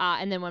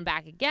 and then went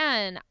back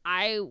again,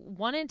 I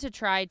wanted to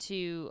try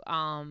to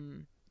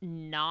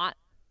not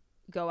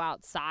go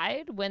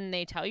outside when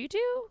they tell you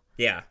to.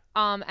 Yeah.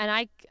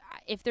 And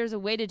if there's a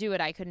way to do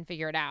it, I couldn't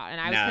figure it out. And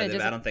I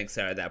don't think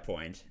so at that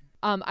point.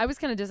 I was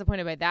kind of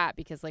disappointed by that,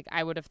 because like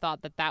I would have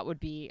thought that would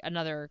be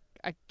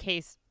a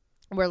case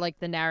where like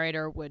the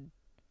narrator would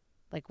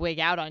like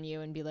wig out on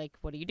you and be like,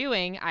 "What are you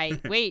doing?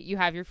 Wait, you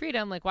have your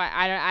freedom." Like, why?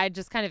 I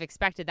just kind of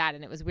expected that,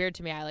 and it was weird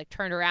to me. I like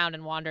turned around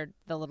and wandered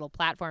the little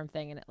platform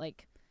thing, and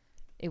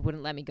it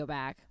wouldn't let me go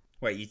back.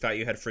 Wait, you thought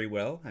you had free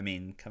will? I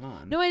mean, come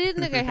on. No, I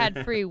didn't think I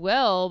had free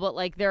will, but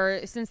like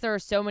since there are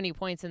so many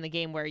points in the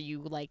game where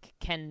you like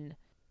can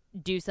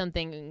do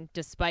something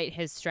despite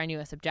his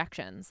strenuous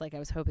objections, like I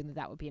was hoping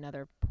that would be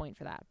another point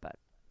for that, but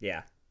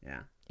yeah,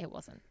 it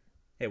wasn't.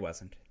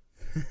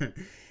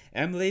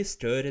 Emily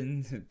stood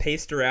and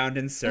paced around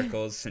in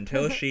circles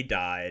until she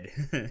died.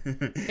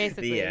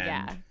 Basically,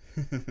 yeah.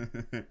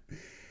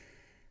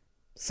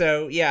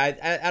 So,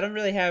 yeah, I don't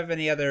really have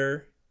any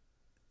other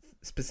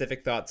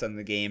specific thoughts on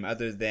the game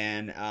other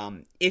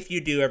than if you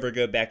do ever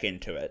go back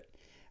into it,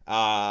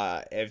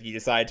 if you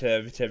decide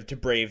to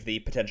brave the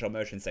potential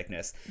motion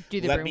sickness,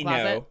 let me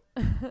know.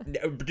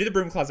 Do the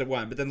broom closet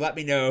one, but then let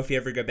me know if you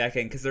ever go back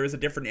in, because there is a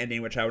different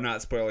ending which I will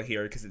not spoil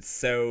here because it's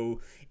so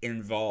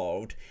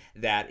involved.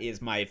 That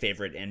is my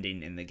favorite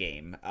ending in the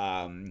game,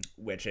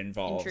 which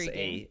involves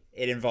a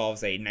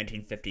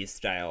 1950s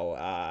style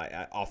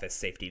office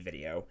safety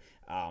video,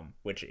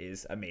 which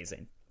is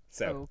amazing.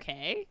 So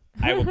okay.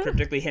 I will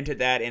cryptically hint at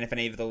that, and if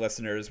any of the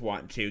listeners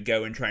want to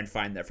go and try and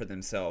find that for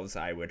themselves,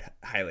 I would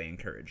highly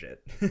encourage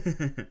it.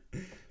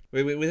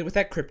 With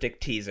that cryptic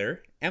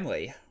teaser,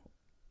 Emily,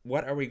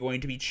 what are we going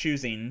to be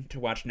choosing to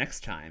watch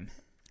next time?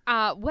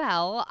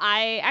 Well,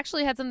 I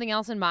actually had something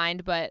else in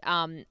mind, but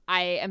I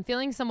am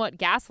feeling somewhat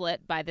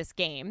gaslit by this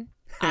game.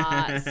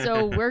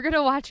 So we're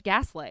gonna watch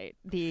Gaslight,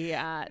 the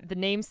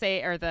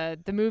namesake or the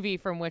movie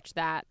from which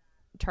that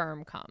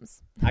term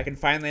comes. I can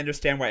finally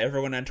understand why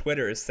everyone on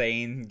Twitter is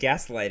saying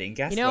gaslighting.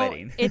 You know,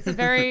 it's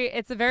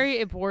a very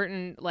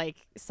important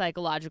like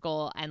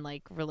psychological and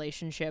like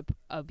relationship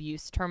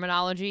abuse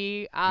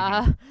terminology.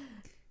 And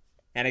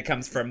it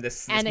comes from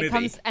this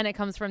movie. It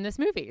comes from this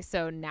movie.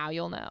 So now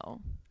you'll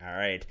know. All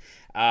right.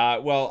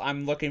 Well,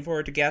 I'm looking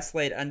forward to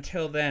Gaslight.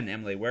 Until then,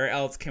 Emily, where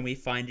else can we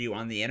find you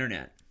on the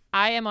internet?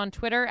 I am on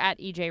Twitter at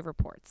EJ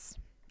Reports.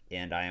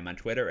 And I am on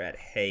Twitter at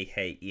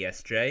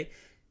HeyHeyESJ.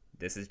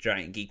 This is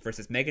Giant Geek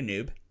versus Mega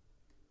Noob.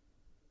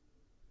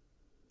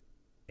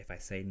 If I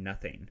say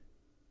nothing,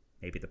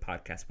 maybe the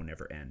podcast will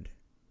never end.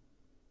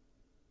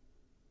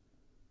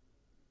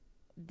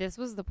 This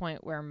was the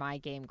point where my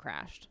game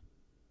crashed.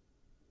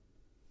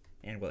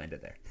 And we'll end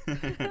it there.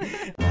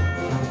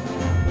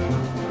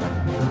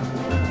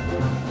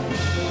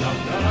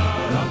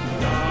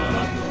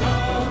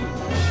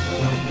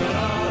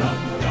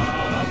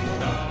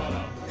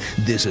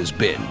 This has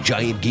been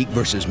Giant Geek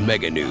versus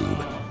Mega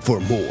Noob. For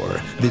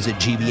more, visit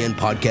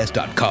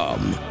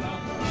GVNpodcast.com.